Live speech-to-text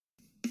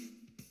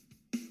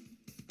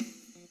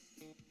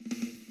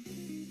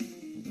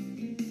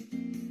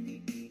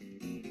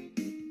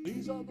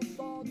are the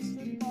thoughts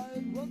that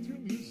might run through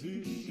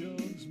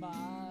musicians'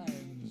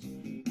 minds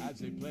as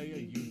they play a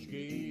huge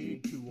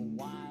gig to a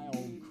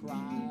wild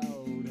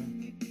crowd.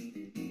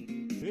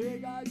 Hey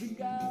guys and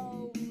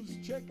gals,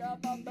 check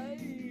out my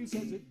bass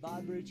as it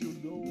vibrates your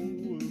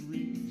lower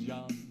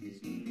regions.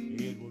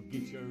 It will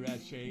get your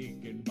ass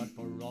shaking, but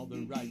for all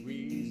the right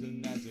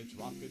reason. As it's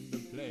rocking the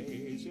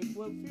place, it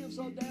will feel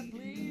so damn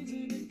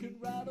pleasing. It can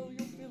rattle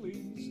your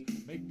feelings,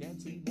 make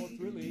dancing more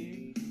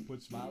thrilling,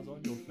 put smiles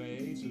on your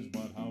faces,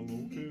 but how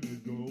low can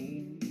it go?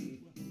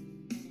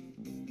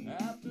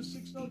 After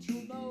 6 notes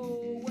you'll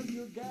know when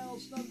your gal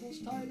snuggles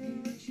tighter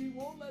and she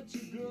won't let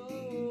you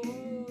go.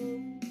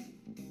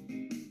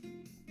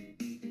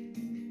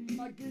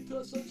 My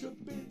guitar's such a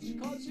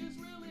bitch, cause she's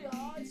really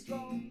high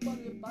strung. But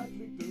if I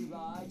flick the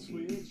right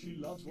switch, she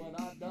loves what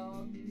I've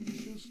done.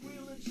 She'll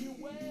squeal and she'll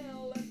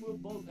wail, and we'll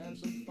both have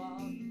some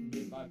fun.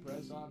 If I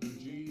press on her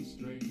G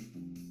string,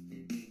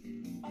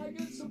 I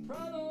get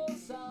soprano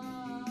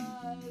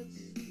sighs.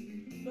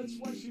 That's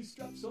why she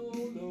straps so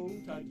low,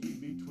 tightly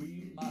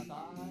between my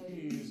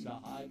thighs, to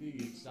hide the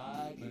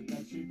excitement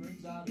that she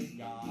brings out in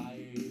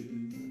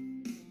guys.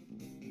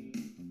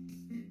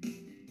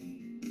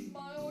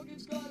 My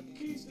organ's got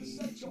keys to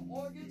set your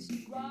organs to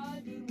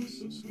grinding, with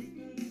some sweet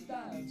little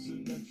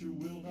dancing that you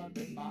will not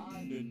be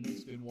minding,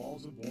 mixed in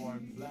walls of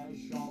warm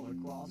flesh all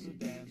across the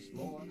dance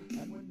floor.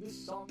 And when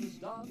this song is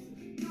done,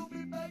 you'll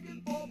be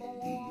begging for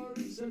more.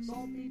 It sets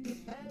all feet to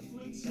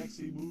pamphlet,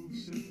 sexy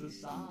moves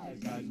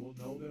synthesized. Guys will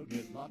know they'll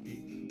get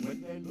lucky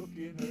when they look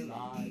in her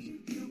eyes.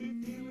 She'll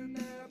be feeling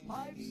their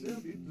pipes,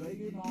 they'll be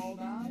playing all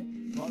night,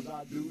 cause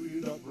I do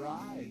it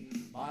upright.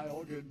 My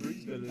organ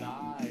brings the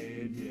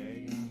light,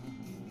 yeah.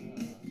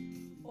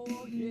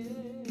 Oh yeah.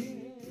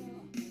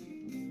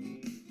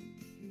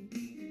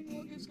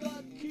 Organ's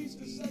got keys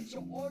to set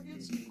your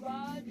organs to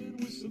grinding,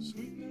 with some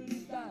sweet little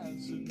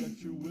dancing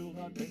that you will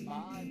not be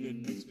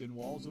minding, mixed in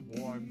walls of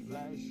warm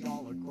flesh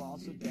all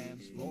across the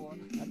dance floor.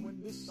 And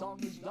when this song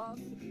is done,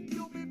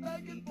 you'll be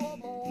begging for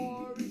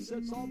more. It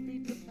sets all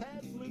feet to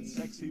pamphlet,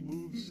 sexy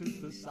moves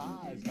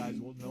synthesized. Guys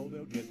will know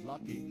they'll get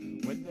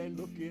lucky when they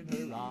look in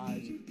her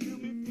eyes. She'll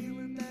be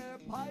feeling their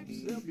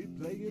pipes, they'll be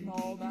playing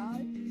all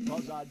night,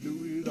 cause I do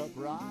it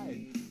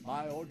upright.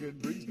 My organ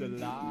brings the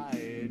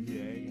light,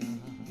 yeah.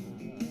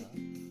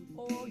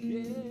 Oh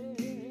yeah.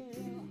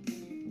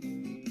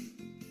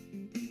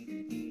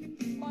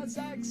 My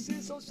sax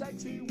is so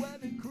sexy when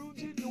it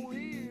croons in your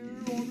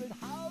ear, or it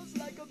howls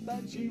like a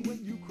banshee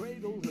when you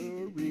cradle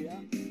her rear.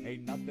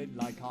 Ain't nothing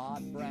like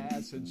hot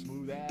brass and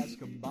smooth ass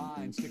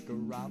combined. Stick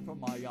around for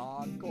my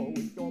encore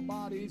with your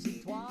bodies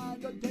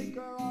entwined, and take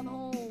her on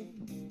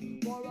home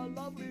for a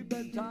lovely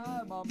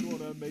bedtime. I'm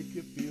gonna make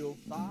you feel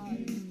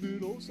fine,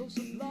 it oh so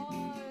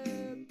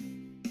sublime.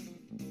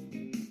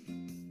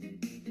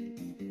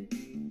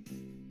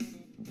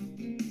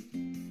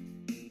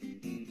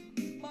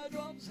 My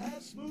drums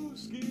have smooth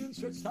skin,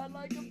 stretched out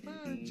like a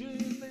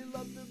virgin. They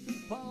love to be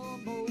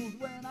pummeled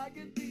when I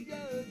get the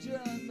urge,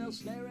 and they'll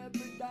snare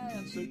every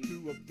dancer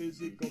to a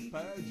physical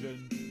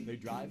purging. They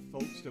drive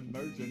folks to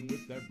merging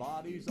with their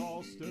bodies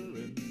all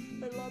stirring.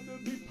 They love to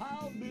be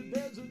pounded,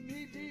 there's a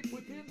knee deep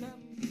within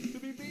them, to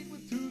be beat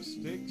with 2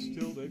 sticks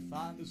till they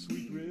find the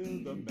sweet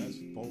rhythm. As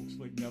folks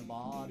fling their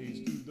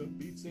bodies to the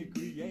beats they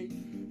create,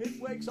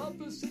 it wakes up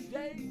the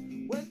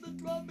sedate when the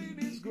drumming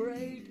is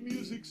great.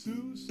 Music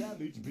soothes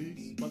savage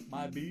beats, but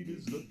my beat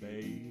is the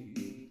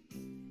bait.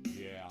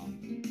 Yeah,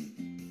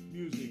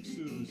 music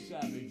soothes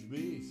savage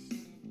beats,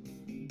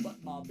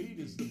 but my beat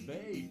is the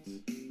bait.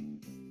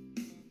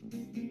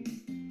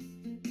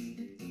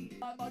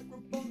 My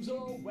microphone's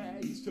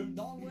always turned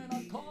on when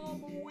I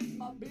come, with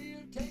my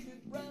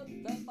beer-tainted breath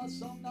and my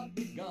song not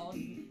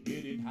begun.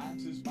 It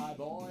enhances my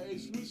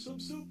voice with some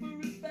super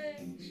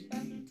effects,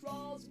 and it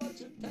draws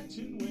much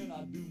attention when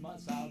I do my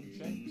sound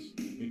checks.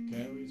 It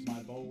carries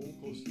my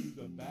vocals to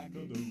the back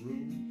of the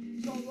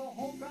room, so the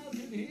whole crowd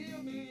can hear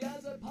me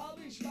as I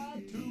polish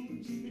my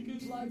tunes. It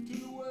gives life to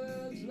the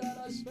words that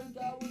I spent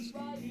hours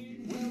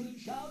writing, well and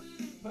shouted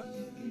and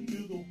purred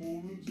till the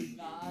whole room's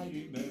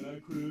igniting. Then I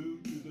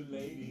croon to the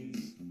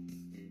ladies,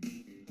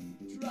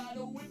 try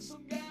to win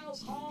some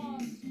gals'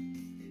 hearts,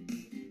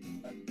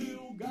 and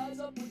fill guys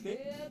up with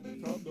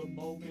heaven from the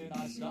moment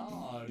I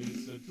start.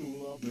 It's the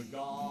tool of the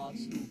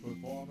gods who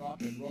perform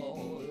rock and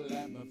roll,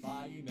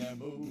 amplifying their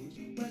moves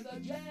with a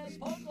jazz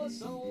punk or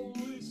soul.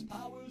 Its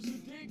power's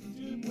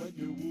addictive when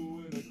you're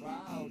wooing a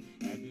crowd,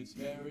 and it's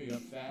very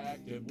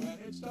effective when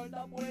it's turned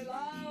up way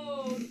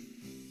loud.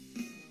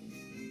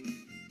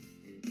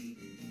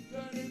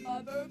 Turning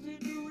my verbs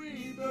into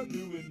reverb,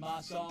 doing my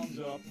songs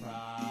up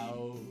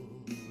proud.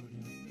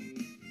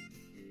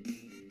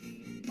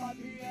 My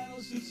piano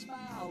sits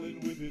smiling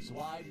with its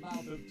wide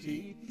mouth of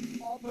teeth,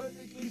 all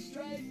perfectly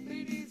straight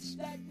beneath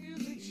stacked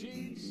music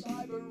sheets.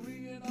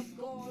 Iberian, of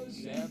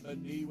course,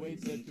 ebony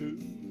waits there too,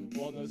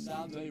 for the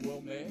sounds they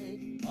will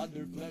make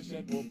under flesh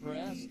that will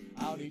press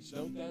out each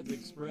note that's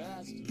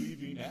expressed,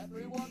 leaving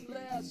everyone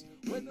blessed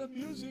when the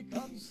music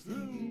comes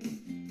through.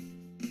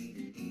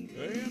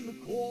 And the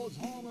chords'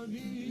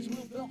 harmonies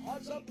will fill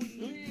hearts up with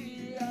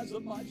glee the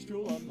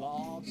maestro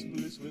unlocks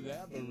bliss with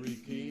every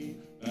key.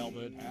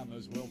 Velvet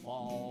hammers will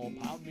fall,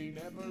 pounding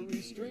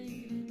every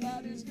string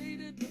that is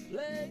needed to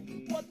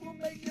play. What will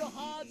make your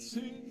heart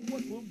sing?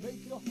 What will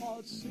make your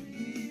heart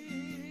sing?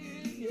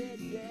 Yeah,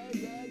 yeah,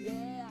 yeah,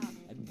 yeah.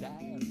 And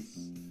dance,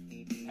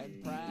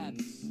 and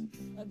prance,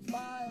 and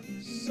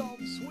find some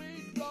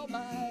sweet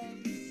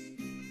romance.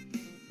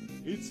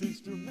 It's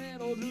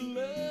instrumental to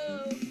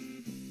love.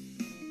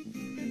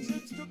 It's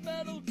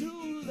instrumental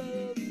to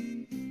love.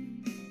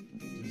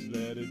 Just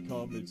let it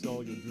come, it's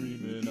all you're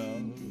dreaming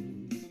of.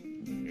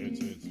 It's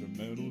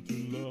instrumental to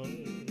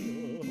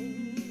love.